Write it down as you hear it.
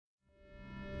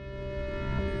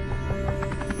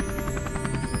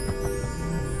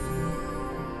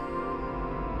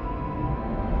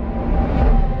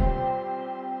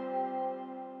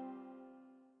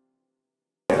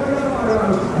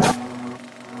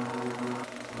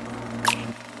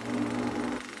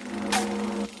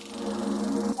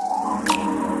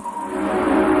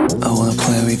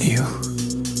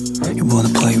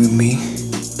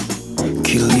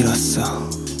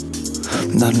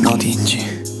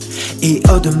이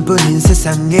어둠 분인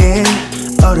세상에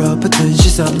얼어붙은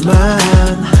시선만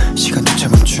시간도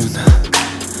멈춘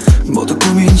모두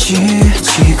꿈인지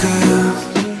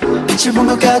지금 빛을 본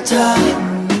것 같아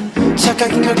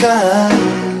착각인 걸까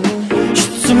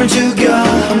숨을 죽여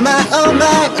Oh my oh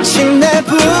my 마침 날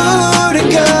부른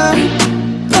걸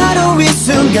바로 이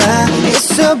순간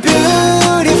It's so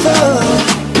beautiful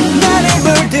나를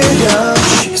물들여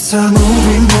She's a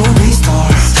movie star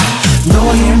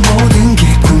너의 모든 게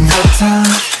꿈 같아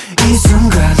이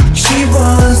순간 She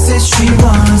wants it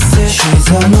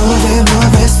She's a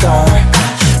movie star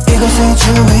이곳의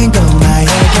주인공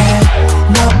나에게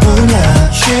너뿐이야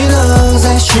She knows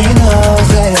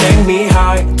it Take me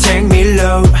high, take me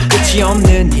low 끝이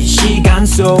없는 이 시간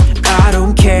속 I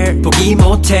don't care 포기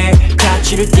못해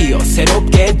가치를 띄어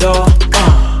새롭게 더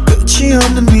끝이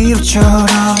없는 미로처럼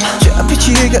저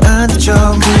빛이 가안될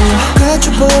정도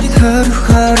갇혀버린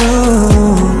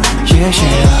하루하루 Yeah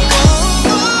yeah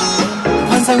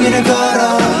환상 위를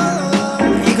걸어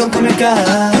이건 꿈일까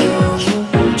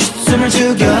숨을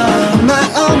죽여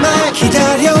Oh my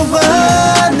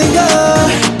기다려왔는 걸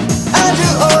아주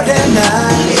오래 날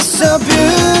It's so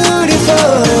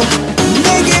beautiful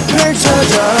내게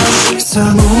펼쳐져 She's a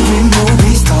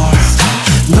movie star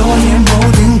너의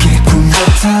모든 게 꿈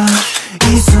같아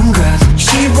이 순간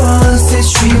She wants it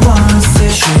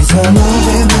She's a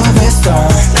movie star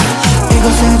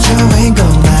이곳의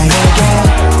주인공 나에게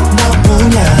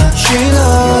너뿐이야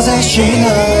She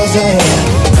knows it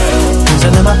혼자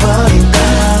남아버린 밤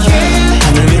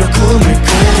하늘 위로 꿈을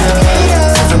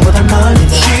꾸려 세상보다 멀리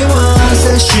She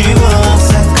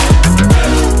wants it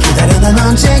기다려 난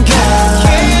언젠가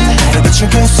나를 비출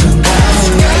그 순간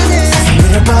세상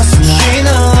위를 벗어나 She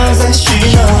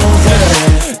knows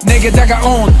it 내게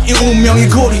다가온 이 운명의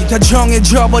고리 다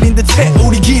정해져버린 듯해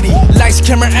우리 길이 Lights,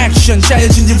 camera, action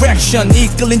짜여진 direction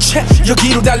이끌린 채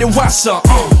여기로 달려왔어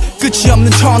끝이 없는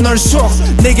터널 속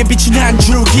내게 비친 한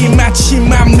줄기 마치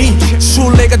맘이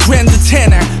술래가 된 듯해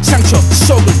난 상처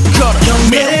속을 걸어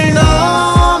경계를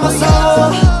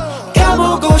넘어서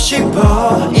가보고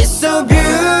싶어 It's so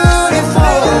beautiful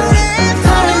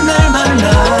다른 날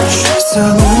만나 She's a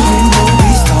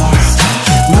movie star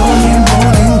너의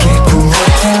모든 게 꿈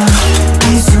같아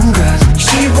이 순간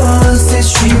She wants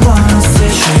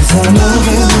it She's a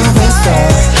movie star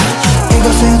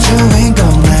이곳의 주인공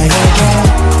나에게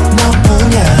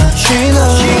너뿐이야 She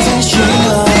knows it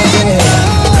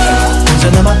혼자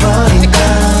남아버린 밤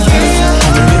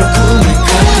하늘 위로 꿈을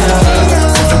꾸려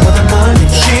세상보다 멀리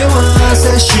She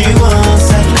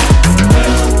wants it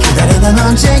기다려 난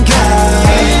언젠가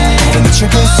나를 비출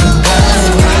그 순간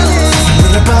세상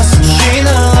위를 벗어나 She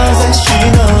knows it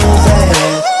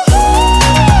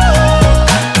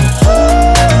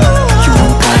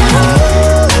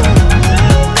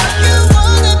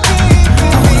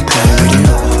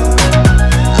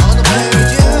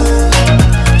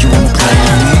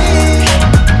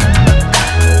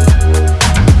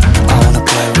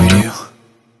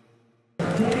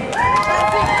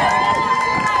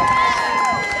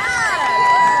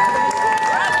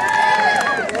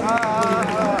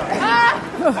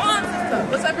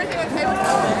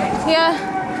Yeah,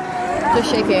 just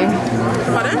shaking.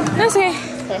 Pardon? That's okay.